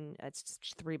 or it's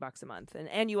 $3 a month.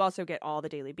 And you also get all the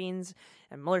Daily Beans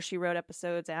and Mueller, She Wrote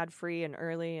episodes ad-free and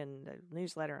early, and the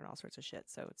newsletter and all sorts of shit.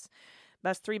 So it's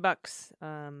best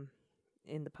 $3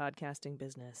 in the podcasting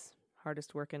business.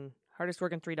 Hardest working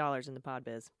 $3 in the pod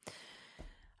biz.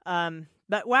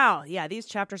 But wow, yeah, these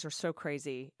chapters are so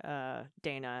crazy,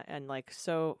 Dana, and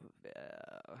so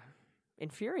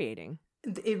infuriating.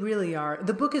 It really are.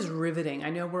 The book is riveting. I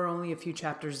know we're only a few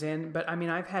chapters in, but I mean,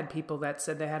 I've had people that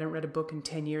said they hadn't read a book in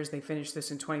 10 years. They finished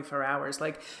this in 24 hours.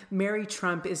 Like, Mary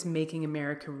Trump is making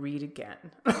America read again.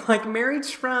 Like, Mary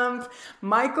Trump,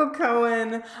 Michael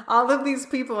Cohen, all of these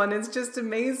people. And it's just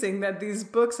amazing that these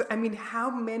books, I mean, how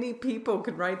many people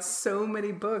could write so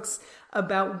many books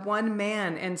about one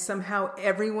man and somehow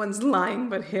everyone's lying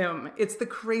but him? It's the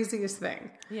craziest thing.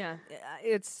 Yeah,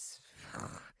 it's...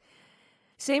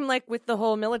 Same like with the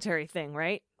whole military thing,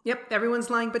 right? Yep, everyone's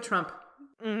lying but Trump.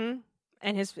 Mm-hmm.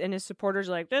 And his supporters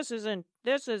are like, this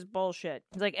is bullshit.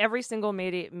 It's like every single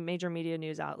major media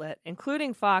news outlet,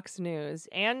 including Fox News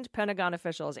and Pentagon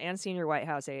officials and senior White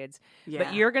House aides. Yeah.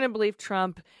 But you're going to believe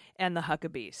Trump and the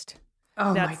Huckabeast.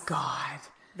 Oh my God.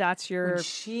 That's your... When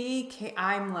she came,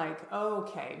 I'm like,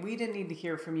 okay, we didn't need to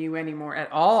hear from you anymore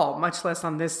at all, much less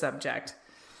on this subject.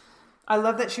 I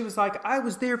love that she was like, I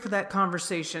was there for that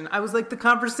conversation. I was like, the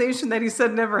conversation that he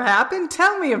said never happened?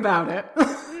 Tell me about it.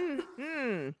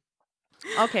 Mm-hmm.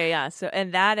 Okay, yeah. So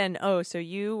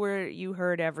you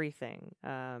heard everything.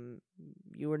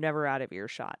 You were never out of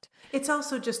earshot. It's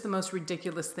also just the most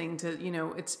ridiculous thing to,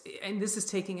 and this is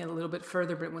taking it a little bit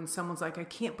further, but when someone's like, I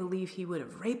can't believe he would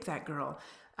have raped that girl.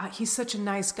 He's such a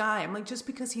nice guy. I'm like, just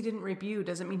because he didn't rape you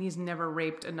doesn't mean he's never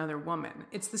raped another woman.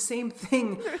 It's the same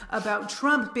thing about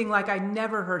Trump being like, I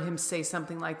never heard him say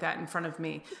something like that in front of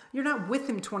me. You're not with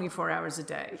him 24 hours a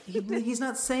day. He's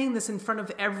not saying this in front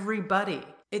of everybody.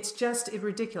 It's just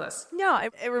ridiculous. No,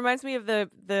 it reminds me of the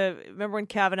remember when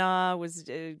Kavanaugh was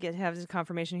have his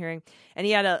confirmation hearing, and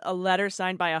he had a letter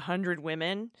signed by 100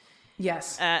 women.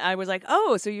 Yes. I was like,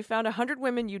 oh, so you found 100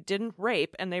 women you didn't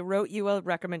rape, and they wrote you a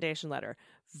recommendation letter.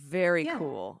 Very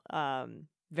cool.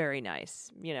 Very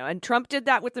nice. And Trump did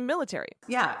that with the military.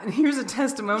 Yeah. And here's a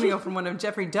testimonial from one of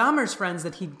Jeffrey Dahmer's friends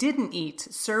that he didn't eat.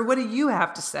 Sir, what do you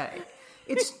have to say?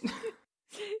 It's...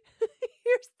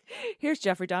 Here's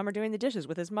Jeffrey Dahmer doing the dishes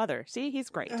with his mother. See, he's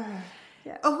great.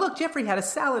 Yeah. Oh, look, Jeffrey had a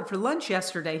salad for lunch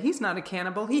yesterday. He's not a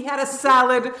cannibal. He had a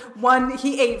salad.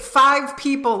 He ate 5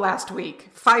 people last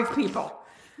week. 5 people.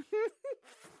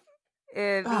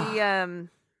 It's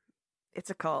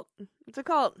a cult. It's a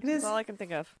cult. It is. That's all I can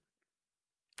think of.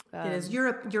 It is. You're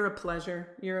a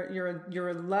pleasure. You're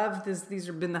a love. These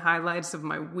have been the highlights of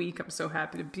my week. I'm so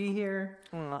happy to be here.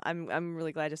 Well, I'm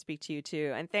really glad to speak to you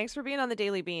too, and thanks for being on the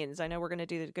Daily Beans. I know we're going to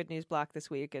do the Good News Block this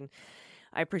week, and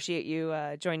I appreciate you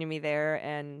joining me there.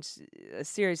 And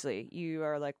seriously, you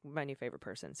are like my new favorite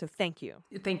person. So thank you.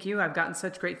 Thank you. I've gotten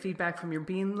such great feedback from your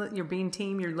Bean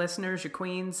team, your listeners, your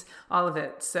queens, all of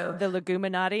it. So the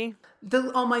Leguminati.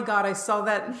 Oh my God, I saw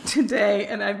that today,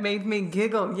 and it made me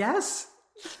giggle. Yes.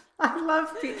 I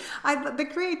love the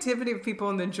creativity of people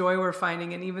and the joy we're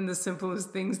finding, and even the simplest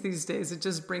things these days. It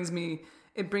just brings me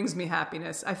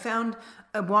happiness. I found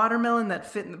a watermelon that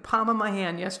fit in the palm of my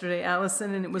hand yesterday,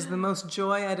 Allison, and it was the most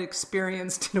joy I'd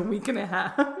experienced in a week and a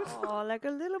half. Oh, like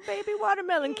a little baby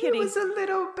watermelon kitty. It was a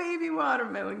little baby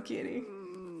watermelon kitty.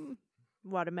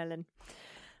 Watermelon.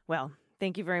 Well,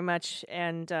 thank you very much.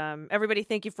 And everybody,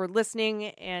 thank you for listening,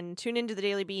 and tune into the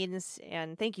Daily Beans,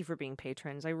 and thank you for being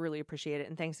patrons. I really appreciate it.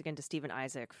 And thanks again to Stephen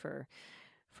Isaac for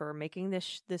making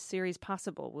this series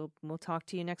possible. We'll talk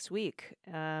to you next week.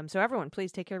 So everyone,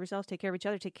 please take care of yourselves, take care of each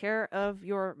other, take care of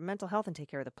your mental health, and take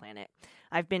care of the planet.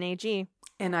 I've been AG.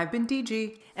 And I've been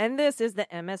DG. And this is the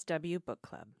MSW Book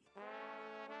Club.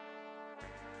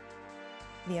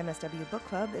 The MSW Book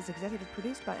Club is executive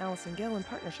produced by Allison Gill in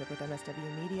partnership with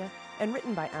MSW Media and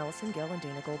written by Allison Gill and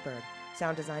Dana Goldberg.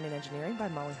 Sound design and engineering by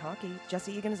Molly Hockey.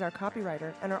 Jesse Egan is our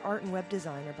copywriter, and our art and web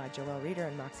designer by Joelle Reeder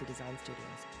and Moxie Design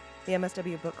Studios. The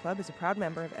MSW Book Club is a proud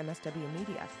member of MSW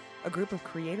Media, a group of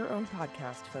creator-owned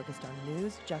podcasts focused on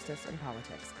news, justice, and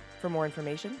politics. For more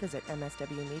information, visit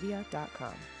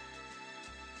mswmedia.com.